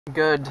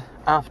Good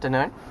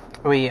afternoon.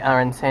 We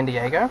are in San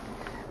Diego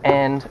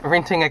and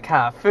renting a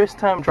car. First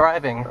time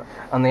driving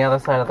on the other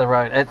side of the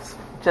road. It's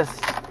just,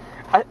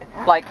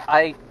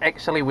 I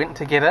actually went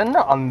to get in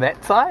on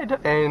that side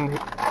and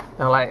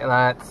they're like,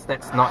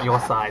 that's not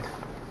your side.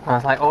 And I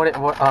was like,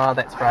 oh,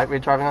 that's right, we're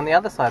driving on the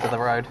other side of the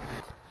road.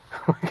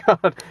 Oh my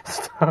god,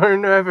 so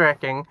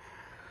nerve-wracking.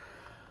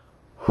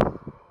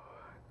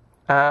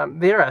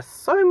 There are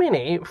so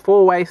many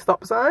four-way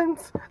stop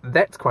signs.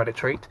 That's quite a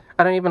treat.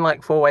 I don't even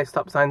like four-way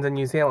stop signs in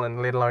New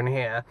Zealand, let alone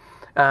here.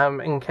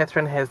 And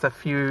Catherine has a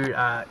few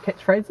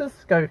catchphrases.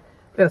 Go,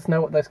 let us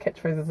know what those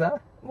catchphrases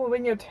are. Well,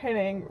 when you're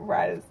turning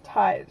right, it's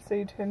tight, so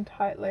you turn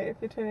tightly. If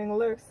you're turning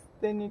loose,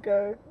 then you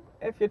go.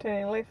 If you're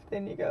turning left,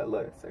 then you go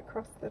loose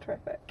across the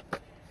traffic.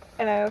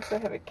 And I also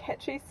have a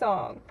catchy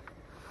song.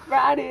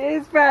 Right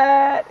is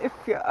right. If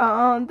you're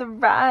on the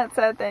right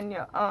side, then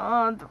you're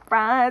on the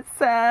right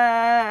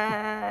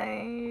side.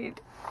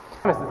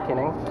 Mrs.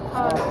 Kenning.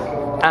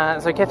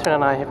 So Catherine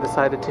and I have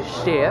decided to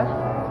share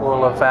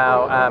all of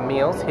our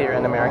meals here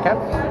in America.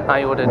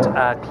 I ordered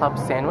a club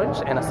sandwich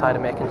and a side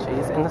of mac and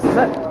cheese, and this is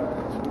it.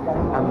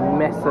 A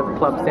massive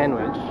club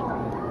sandwich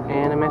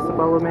and a massive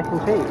bowl of mac and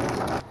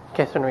cheese.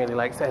 Catherine really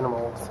likes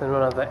animals, and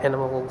one of the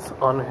animals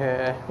on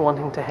her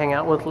wanting to hang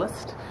out with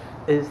list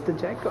is the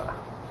jaguar.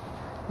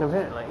 And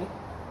apparently,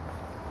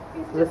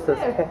 this is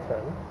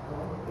Catherine,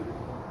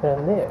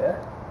 and there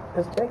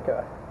is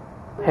Jaguar.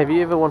 Have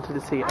you ever wanted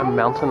to see a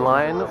mountain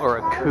lion, or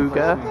a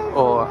cougar,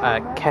 or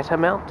a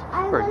catamount,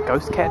 or a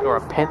ghost cat, or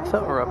a panther,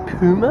 or a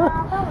puma?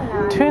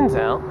 Turns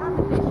out,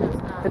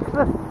 it's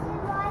this,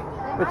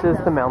 which is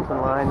the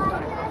mountain lion.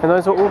 And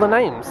those are all the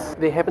names.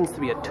 There happens to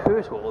be a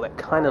turtle that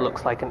kind of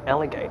looks like an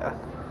alligator.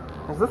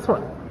 There's this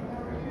one.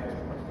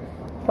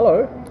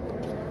 Hello.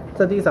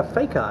 So these are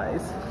fake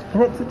eyes,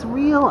 and it's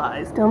real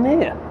eyes down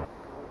there.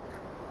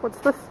 What's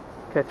this,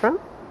 Catherine?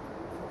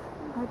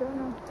 I don't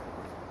know.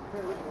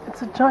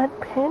 It's a giant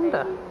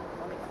panda.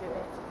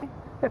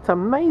 That's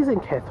amazing,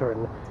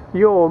 Catherine.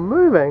 You're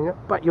moving,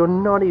 but you're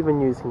not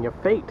even using your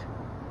feet.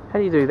 How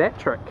do you do that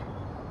trick?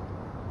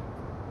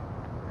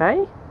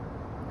 Hey?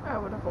 I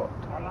would have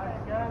walked.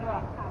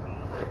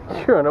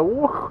 You're on a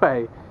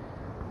walkway.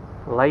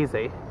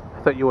 Lazy. I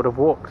thought you would have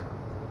walked.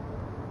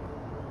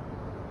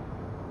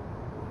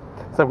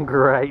 Some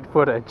great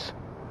footage.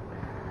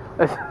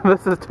 This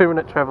is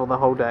 2-minute travel the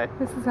whole day.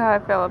 This is how I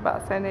feel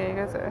about San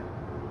Diego Zoo.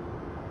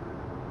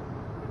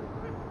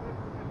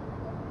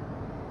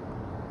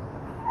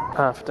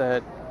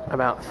 After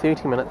about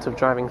 30 minutes of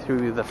driving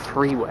through the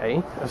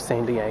freeway of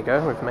San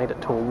Diego, we've made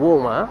it to a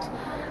Walmart,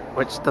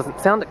 which doesn't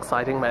sound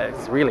exciting, but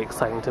it's really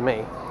exciting to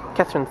me.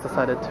 Catherine's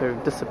decided to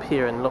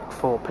disappear and look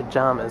for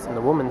pajamas in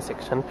the women's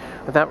section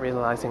without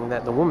realising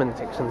that the women's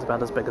section is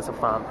about as big as a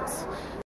farmer's.